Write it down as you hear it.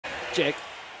Jake.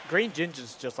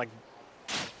 Greninja's just like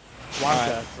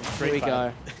Blanca from Street Fighter. Here we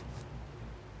go.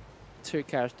 Two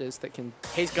characters that can...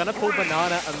 He's going to pull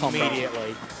Banana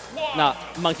immediately. Nah,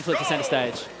 monkey flip to center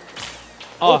stage.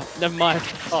 Oh, never mind.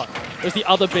 Oh, it was the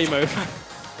other B move.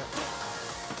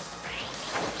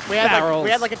 we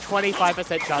had like a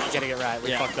 25% chance of getting it right.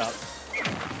 We fucked up.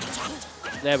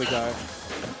 There we go.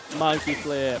 Monkey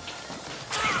flip.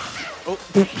 Oh.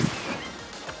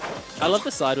 I love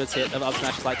the sideways hit of up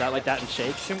smashes like that and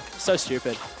Sheik. So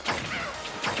stupid.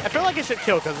 I feel like it should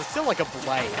kill because it's still like a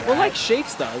blade. Right? Well, like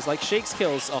Sheik's does. Like Sheik's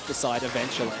kills off the side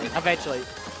eventually. Eventually.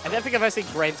 I don't think I've ever seen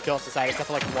Gren's kill off the side except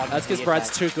for like one. That's because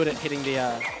Brad's too good at hitting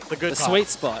the sweet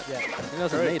spot. Yeah. He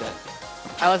doesn't need it.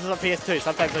 Unless it's on PS2.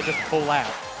 Sometimes they just fall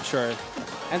out. True.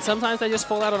 And sometimes they just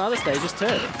fall out on other stages too.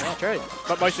 Yeah, true.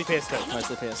 But mostly PS2.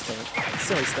 Mostly PS2.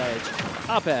 Silly stage.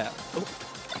 Up air. Ooh.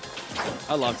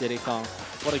 I love Diddy Kong.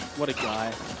 What a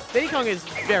guy. Diddy Kong is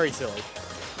very silly.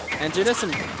 And dude, there's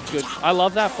some good... I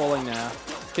love that falling now.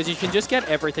 Because you can just get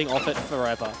everything off it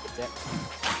forever. Yep.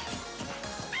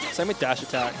 Same with dash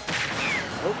attack.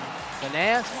 Oh, so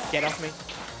now, get off me.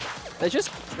 They're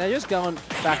just going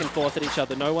back and forth at each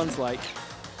other. No one's like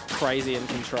crazy in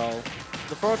control.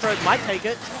 The forward throw might take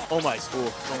it. Almost.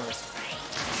 Ooh, almost.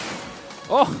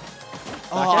 Oh!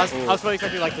 I was really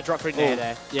expecting like the drop through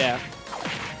there. Yeah.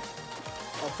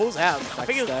 Oh, falls out. I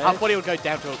think up body would go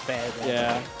down to a fair there.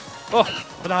 Yeah. Oh!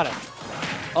 Banana.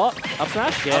 Oh, up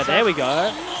smash? Yeah, there we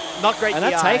go. Not great and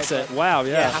DI. that takes it. Wow,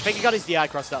 yeah. I think he got his DI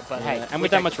crossed up, but hey. And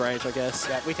with that much range, I guess.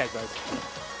 Yeah, we take those.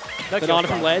 No Banana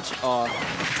from ledge. Oh.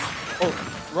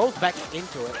 Oh, rolls back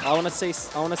into it. I want to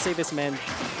see this man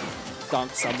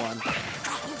dunk someone.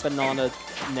 Banana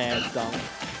Nair dunk.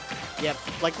 Yep,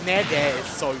 like Nair there is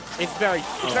so it's very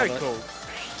cool.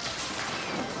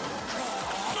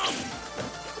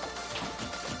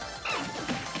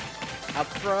 Up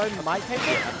throw might take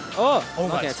it. Oh,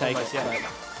 almost, not gonna take it. Yeah.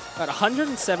 At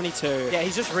 172. Yeah,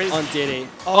 he's just really on Diddy.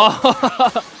 Oh,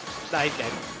 no, he's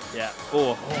dead. Yeah.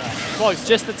 Oh, close.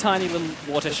 Just the tiny little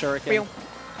water shuriken.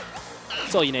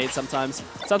 That's all you need sometimes.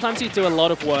 Sometimes you do a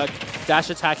lot of work dash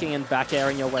attacking and back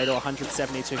airing your way to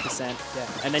 172%.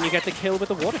 Yeah. And then you get the kill with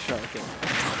the water shuriken.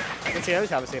 That's the only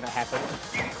time I've seen that happen.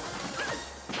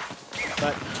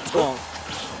 But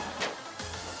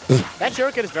that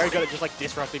shuriken is very good at just like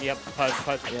disrupting the opposing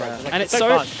approach. Like, and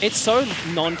it's so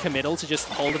non-committal to just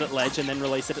hold it at ledge and then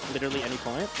release it at literally any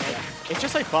point. Yeah. It's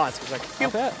just so fast. It's like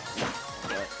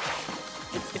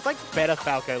it's like better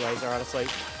Falco laser, honestly.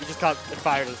 You just can't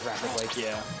fire it as rapidly.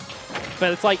 Yeah.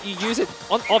 But it's like you use it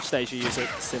on off stage. You use it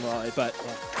similarly, but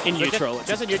in neutral,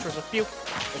 just in neutral, so pew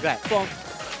like that. Bonk.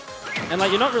 And like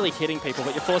you're not really hitting people,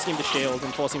 but you're forcing him to shield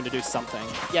and forcing him to do something.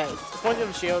 Yeah, it's forcing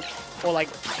him to shield or like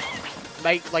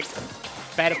make like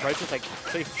bad approaches, like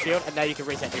so you shield and now you can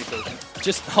reset neutral.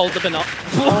 Just hold the banana.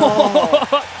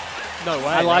 No way.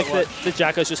 I like that the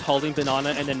Jacko's just holding banana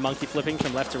and then monkey flipping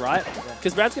from left to right.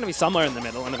 Because Brad's going to be somewhere in the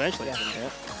middle and eventually he's going to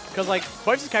hit. Because like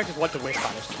both his characters want to whiff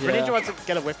punish. Greninja wants to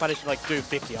get a whiff punish and like do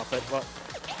 50 off it. But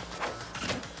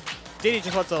Diddy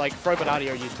just wants to like throw banana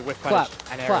or use to whiff punish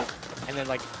and air it. And then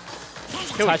like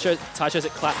Taicho's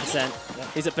at clap percent. Yeah.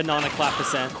 He's at banana clap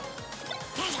percent.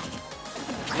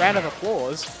 Round of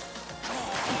applause.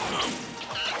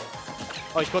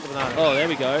 Oh, he's caught the banana. Oh, there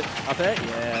we go. Up there?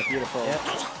 Yeah, beautiful. Yeah.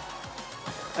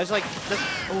 I was like,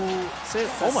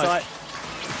 almost.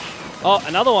 Oh,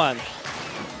 another one.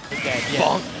 He's dead. Yeah.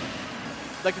 Bonk.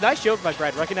 Like, nice shield by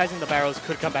Brad, recognizing the barrels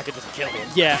could come back and just kill him.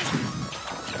 Yeah.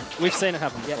 We've seen it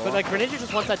happen before. Yeah, but like, Greninja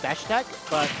just wants that dash attack,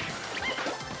 but...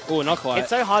 Oh, not quite. It's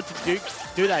so hard to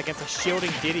do that against a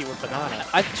shielding Diddy with banana.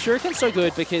 Shuriken's so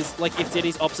good because, like, if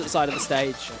Diddy's opposite side of the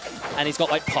stage and he's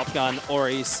got, like, pop gun or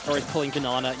he's pulling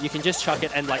banana, you can just chuck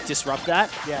it and, like, disrupt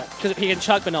that. Yeah. Because he can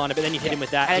chuck banana, but then you hit him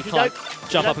with that, and he can't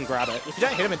jump up and grab it. If you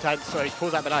don't hit him in time, so he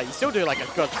pulls that banana, you still do, like, a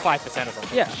good 5% of them.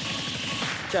 Yeah.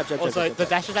 Jab, also, the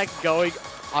dash attack going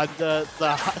under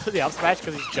the up smash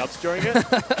because he jumps during it.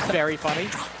 Very funny.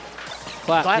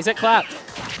 Clap. He's at clap.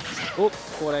 Oh,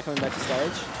 forward air coming back to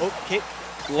stage. Oh, kick.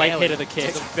 Late hit of the kick.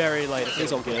 It's a very late.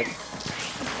 It's all good.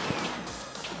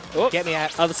 Oh, get me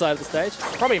out. Other side of the stage.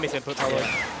 Probably a misinput, probably.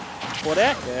 Yeah. Forward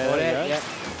air. Yeah.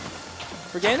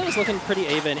 For a game that was looking pretty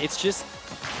even, it's just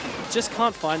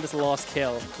can't find this last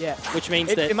kill. Yeah. Which means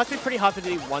it must be pretty hard for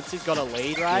Diddy once he's got a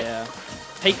lead, right? Yeah.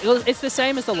 It's the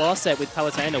same as the last set with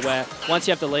Palutena, where once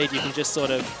you have the lead, you can just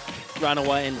sort of run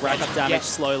away and rack up damage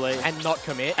slowly. And not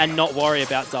commit. And not worry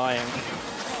about dying.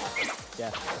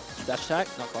 Yeah. Dash attack?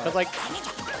 Not quite. Because,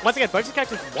 like, once again, both his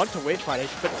characters want to whiff punish,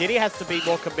 but Diddy has to be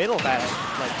more committal about it.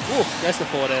 Like, ooh, there's the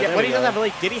forward air. When he doesn't have a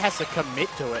lead, Diddy has to commit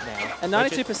to it now. And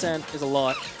 92% is a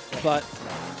lot, but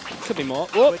could be more.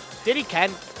 Whoop. Diddy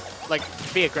can, like,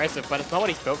 be aggressive, but it's not what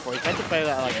he's built for. He's meant to play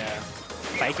that, like,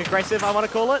 fake aggressive, I want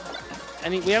to call it.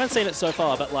 And we haven't seen it so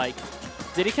far, but, like,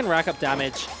 Diddy can rack up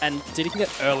damage, and Diddy can get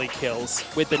early kills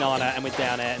with banana and with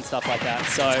down air and stuff like that.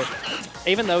 So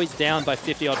even though he's down by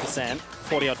 50-odd%,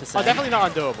 40-odd%. Oh, definitely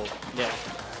not undoable. Yeah.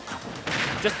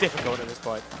 Just difficult at this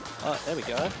point. Oh, there we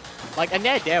go. Like, a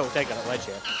Nair Dare will take it at ledge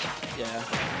here. Yeah.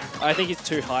 I think he's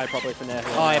too high probably for Nair.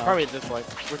 Oh, yeah, probably at this point,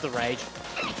 with the rage.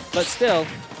 But still,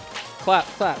 clap.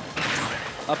 Up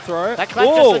throw. That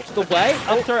clap just the way.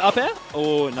 Up throw, up air.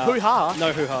 Oh, no. Hoo-ha.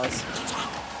 No hoo-has.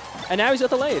 And now he's got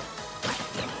the lead.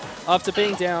 After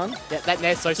being down, that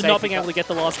Nair's so safe. Not being able to get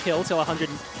the last kill till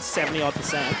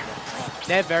 170-odd%.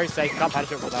 Nair very safe. Can't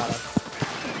punish it with banana.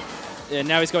 Yeah,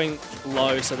 now he's going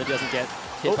low so that he doesn't get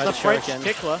hit by the French shuriken.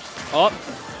 tickler. Oh,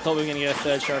 thought we were going to get a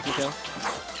third shuriken kill.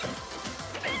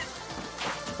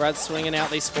 Brad's swinging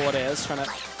out these forward airs, trying to...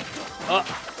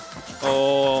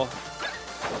 Oh.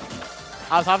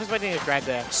 I was half expecting a grab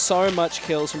there. So much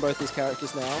kills from both these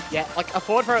characters now. Yeah, like a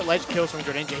forward throw at ledge kills from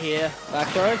Greninja here. Back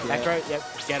throw? Back throw, yep.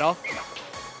 Get off.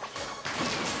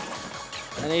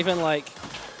 And even like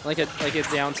a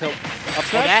down tilt up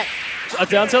smash. That. A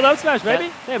down tilt up smash, baby.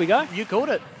 There we go. You called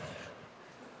it.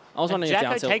 I was wondering if down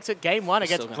Jacko tilt. takes it game 1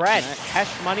 against Brad. Cash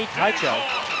money Taicho.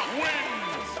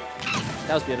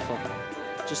 That was beautiful.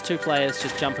 Just two players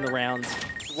just jumping around.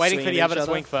 Waiting for the other to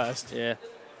swing first. Yeah.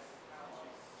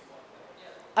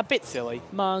 A bit silly.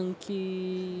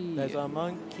 Monkey. There's a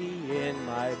monkey in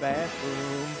my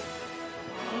bathroom.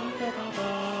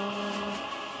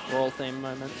 Brawl theme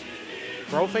moment.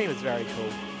 Brawl theme is very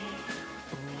cool.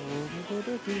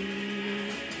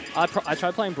 I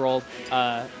tried playing Brawl.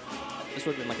 This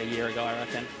would have been like a year ago, I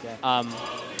reckon. Yeah.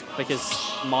 Because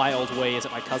my old Wii is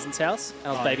at my cousin's house,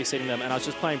 and I was babysitting them, and I was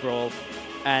just playing Brawl.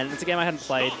 And it's a game I hadn't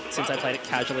played since I played it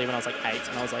casually when I was like 8,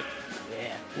 and I was like,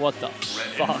 what the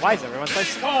fuck? Why is everyone so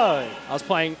slow? I was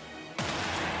playing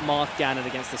Marth Ganon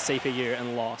against the CPU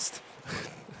and lost.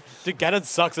 Dude, Ganon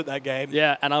sucks at that game.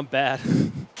 Yeah, and I'm bad.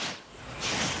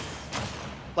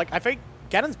 Like, I think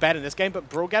Ganon's bad in this game, but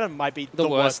Brawl Ganon might be the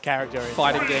worst character in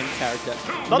fighting game character.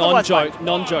 Non-joke.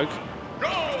 Non-joke.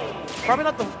 Probably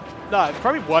not the... No,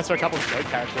 probably worse for a couple of joke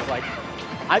characters. Like,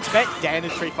 I bet Dan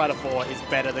in Street Fighter 4 is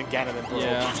better than Ganon in Brawl.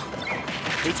 Yeah.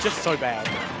 He's just so bad.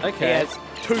 Okay. He has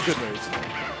 2 good moves.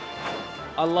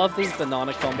 I love these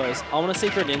banana combos. I want to see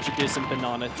Greninja do some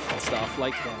banana stuff.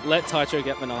 Like, let Taicho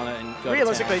get banana and go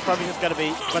Realistically, to town. it's probably just going to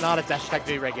be banana dash attack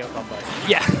do regular combo.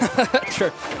 Yeah,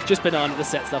 true. Just banana to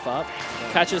set stuff up.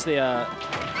 Catches the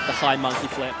high monkey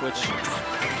flip, which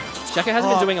Jacko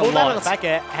hasn't been doing a lot. Out of the back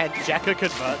air, and Jacko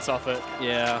converts off it.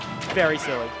 Yeah. Very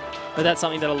silly. But that's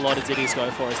something that a lot of Diddies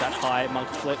go for, is that high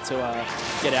monkey flip to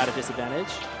get out of disadvantage.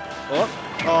 Oh,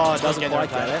 doesn't quite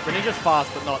get it. Greninja's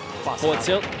fast, but not fast. Forward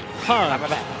tilt. Punch.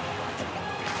 Back.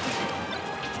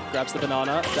 Grabs the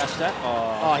banana. Dash attack.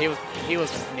 Oh, he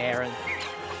was naring.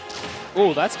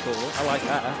 Oh, that's cool. I like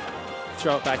that.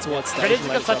 Throw it back towards stage. Greninja's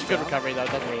got such a good recovery, though.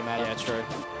 It doesn't really matter. Yeah, true.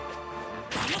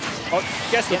 Oh,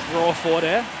 guess the raw forward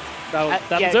air. That'll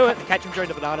do it. Catch him during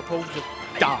the banana pull, just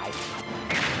die.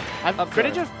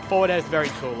 Greninja forward air is very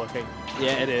cool looking.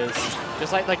 Yeah, it is.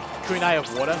 Just like Kunai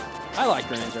of water. I like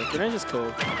Greninja. Greninja's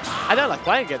cool. I don't like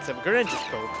playing against him, but Greninja's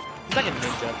cool. He's like a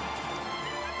ninja.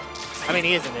 I mean,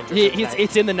 he is a ninja.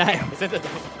 It's in the name. It's in the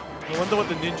name. I wonder what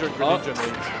the ninja Greninja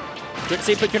means.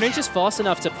 See, but Greninja's fast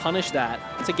enough to punish that,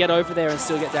 to get over there and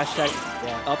still get dash attack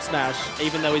up smash,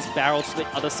 even though he's barreled to the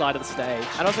other side of the stage.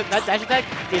 And also, that dash attack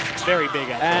is very big,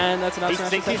 actually. And that's another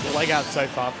smash He sticks his leg out so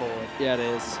far forward. Yeah, it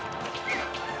is.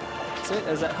 See,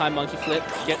 there's that high monkey flip.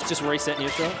 Just reset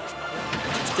neutral.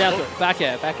 Down throw, back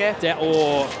air. Back air? Down,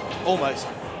 or almost.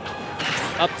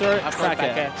 Up throw, back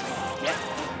air. Yep.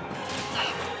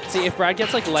 See, if Brad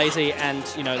gets like lazy and,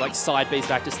 you know, like side B's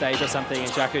back to stage or something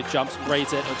and Jacko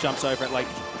reads it or jumps over it, like,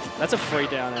 that's a free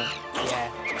down air. Yeah.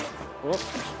 Oh.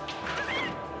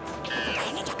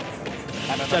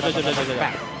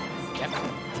 Back. Yep.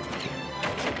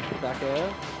 Back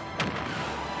air.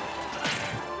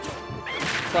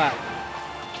 Clap.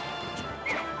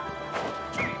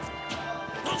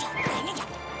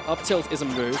 Up tilt is a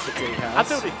move that Diddy has. Up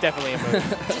tilt is definitely a move.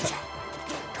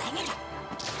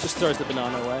 Just throws the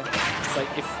banana away. It's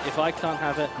like, if I can't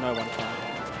have it, no one can.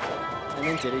 And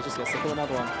then Diddy just gets to pull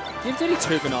another one. Give Diddy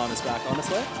 2 bananas back,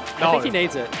 honestly. I think he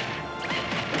needs it.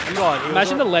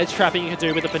 Imagine the ledge trapping you could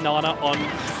do with a banana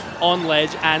on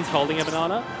ledge and holding a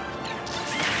banana.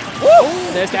 Woo!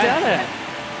 There's the down air.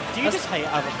 Do you just hate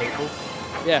other people?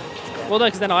 Yeah. Well, no,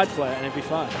 because then I'd play it and it'd be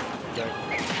fun.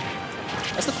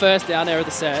 That's the first down air of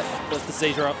the set with the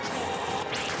Z drop.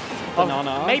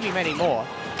 Banana. Maybe many more.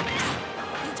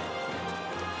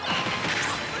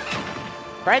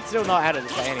 Brad's still not out of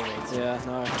this by any means. Yeah,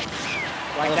 no.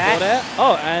 Like that.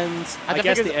 Oh, and I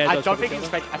guess the air I dodge don't think probably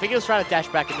he was I think he was trying to dash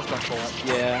back and just went forward.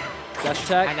 Yeah. Dash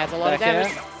attack. And that's a lot of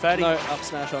damage. 30. No up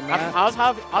smash on that. I was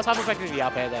half expecting the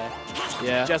up air there.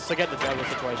 Yeah. Just to get the Jacko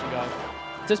situation going.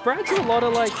 Does Brad do a lot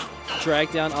of like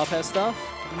drag down up air stuff?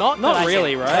 Not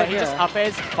really, right? He just up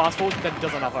airs fast forward, then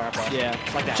does an up air. Yeah.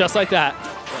 Like that. Just like that.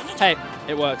 Hey,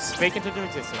 it works. Speak into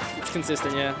existence. It's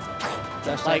consistent, yeah.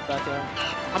 Dash like back there.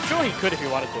 I'm sure he could if he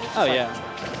wanted to. Oh, like,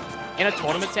 yeah. In a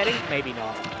tournament setting, maybe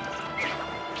not.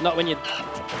 Not when you're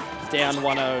down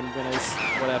 1-0 and winners,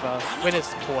 whatever.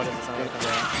 Winners quarters or something.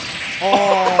 Yeah.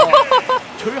 Oh,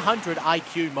 200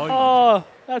 IQ moment. Oh,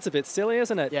 that's a bit silly,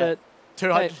 isn't it? Yeah. But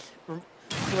 200.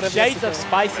 Hey, Shades of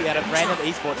spicy at a random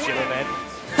esports shit event.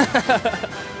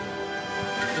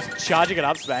 Just charging an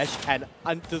up smash and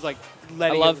just like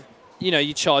letting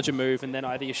you charge a move and then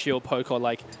either you shield poke or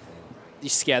like you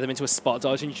scare them into a spot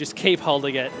dodge and you just keep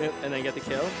holding it and then get the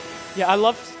kill. Yeah, I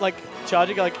love like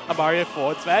charging like a Mario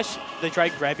forward smash. They try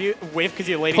and grab you, whiff because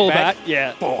you're leaning Pull back.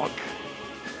 Yeah. Bonk.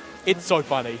 It's so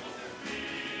funny.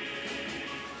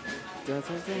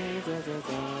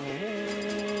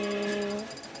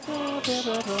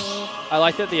 I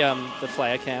like that the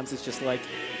player cams is just like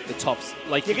the tops,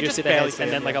 like you can just see their heads,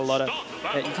 and then like a lot of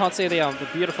you can't see the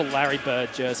beautiful Larry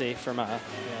Bird jersey from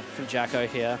Jacko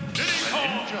here.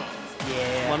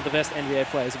 Yeah. One of the best NBA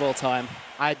players of all time.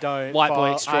 I don't. White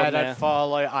boy extraordinaire. I don't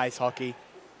follow ice hockey.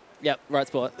 Yep, right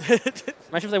sport. Imagine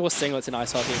if they wore singlets in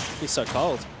ice hockey. It'd be so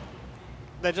cold.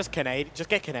 They're just Canadian. Just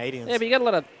get Canadians. Yeah, but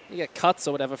you get cuts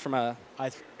or whatever from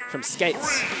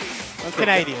skates.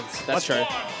 Canadians. That's true.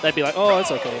 They'd be like, oh,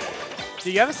 it's okay.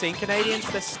 Do you ever seen Canadians?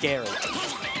 They're scary.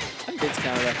 I've been to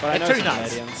Canada, but I know some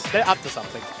Canadians. They're up to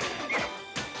something.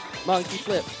 Monkey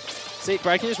flip. See,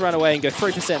 Brad can just run away and go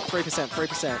 3%, 3%,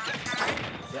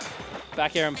 3%. Yep.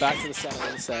 Back air and back to the center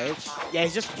of the stage. Yeah,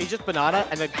 he's just banana,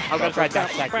 and then I'm gonna try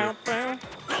dash attack you.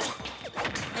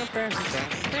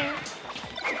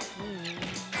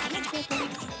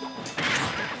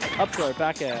 Up throw,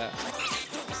 back air.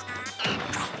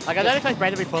 Like, I don't expect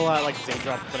Brad to be pulling out like Z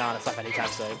drop banana stuff anytime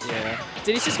soon. Yeah.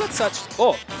 Diddy's just got such.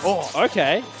 Oh,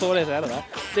 okay. Thought it was out of that.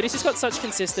 Diddy's just got such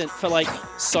consistent for like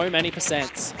so many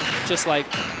percents. Just like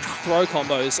throw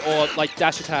combos or like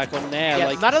dash attack on there. Yeah,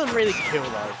 like none of them really kill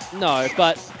though. No,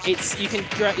 but it's you can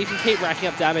keep racking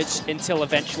up damage until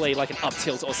eventually like an up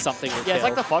tilt or something will Yeah, kill. it's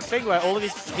like the Fox thing where all of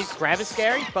his grab is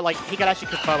scary, but like he can actually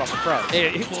confirm off the throw.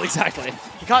 Yeah, well, exactly.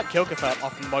 You can't kill confirm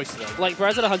off most of them. Like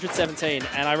Brad's at 117,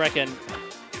 and I reckon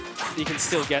you can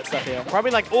still get stuff here.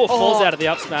 Probably like falls out of the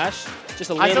up smash. Just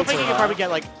a little. I still think you can probably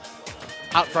get like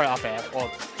up throw up air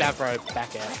or down throw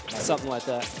back air. Maybe. Something like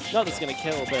that. Not that's gonna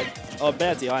kill, but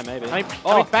bad DI maybe. I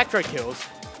mean back throw kills.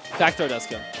 Back throw does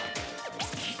kill.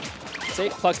 See,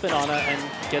 plucks banana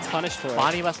and gets punished for it.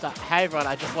 Barney must have. Hey everyone,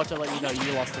 I just want to let you know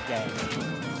you lost the game.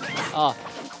 Oh,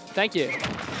 thank you.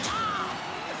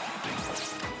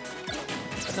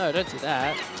 No, don't do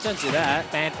that. Don't do that.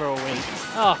 Banned for a week.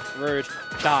 Oh, rude.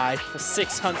 Die for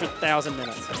 600,000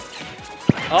 minutes.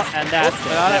 Oh, and that's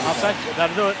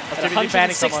that'll do it.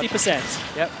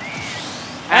 160%. Yep.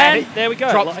 And there we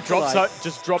go.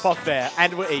 Just drop off there,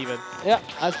 and we're even. Yeah,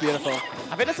 that's beautiful.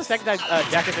 I think that's the second time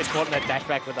Jacko's been caught in that dash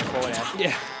back with that forward air.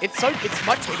 Yeah. It's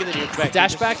much bigger than you expect.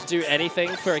 Dash back, do anything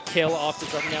for a kill after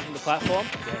dropping down from the platform?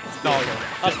 Yeah. No.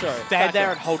 Up throw. Stand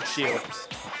there and hold shield.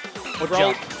 Or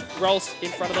roll, jump. Rolls in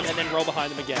front of them and then roll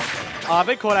behind them again. I've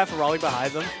been caught out for rolling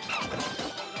behind them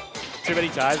too many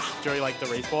times during like the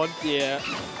respawn. Yeah.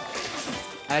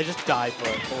 And I just die for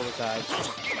it all the time.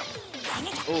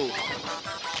 Ooh.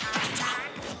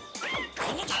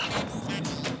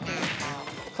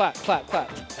 Clap, clap,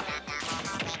 clap.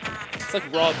 It's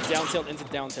like Rob down tilt into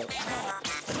down tilt.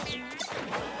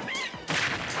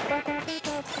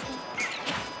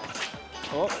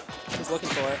 Oh, he's looking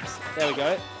for it. There we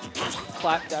go.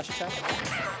 Clap, dash attack.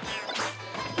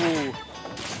 Ooh.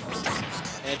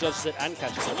 And dodges it and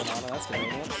catches the banana. That's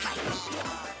convenient.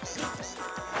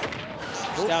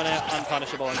 Down out,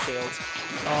 unpunishable on shield.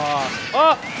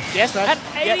 Oh! Yes, man. At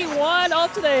 81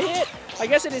 after the hit! I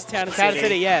guess it is Town and City.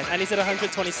 City, yeah. And he's at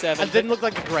 127. It didn't look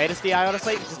like the greatest DI,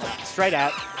 honestly. Just straight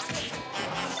out.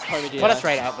 Homie DI. Not a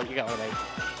straight out, but you got what I mean.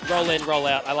 Roll in, roll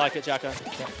out. I like it, Jacko.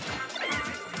 Yeah.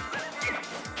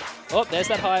 Oh, there's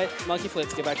that high monkey flip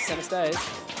to get back to center stage.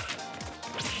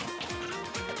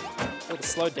 Oh, the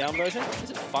slowed down version?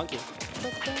 Is it funky?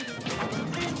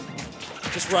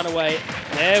 Just run away.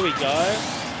 There we go.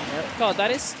 God,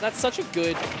 that's such a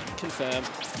good confirm.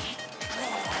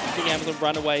 Being able to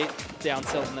run away, down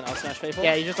tilt, and then up smash people.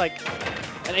 Yeah, you just like...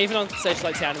 And even on stages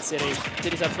like Town and City,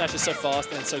 Diddy's up smash is so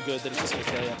fast and so good that it's just going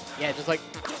to kill you. Yeah, just like...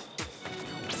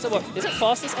 So what, is it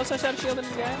fastest up smash out of shield in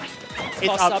the game?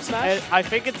 It's up smash? I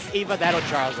think it's either that or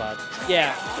Charizard.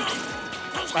 Yeah.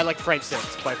 I like frame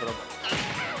 6, play for them.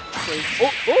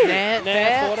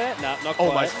 No, not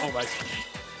quite. Almost.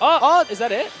 Oh, is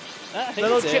that it?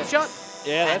 Little chip shot?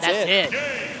 Yeah, that's it.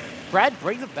 Brad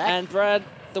brings it back. And Brad,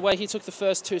 the way he took the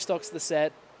first 2 stocks of the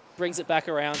set, brings it back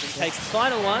around and takes the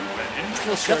final one.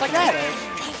 Just like that.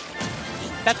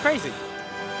 That's crazy.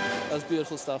 That was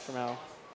beautiful stuff from our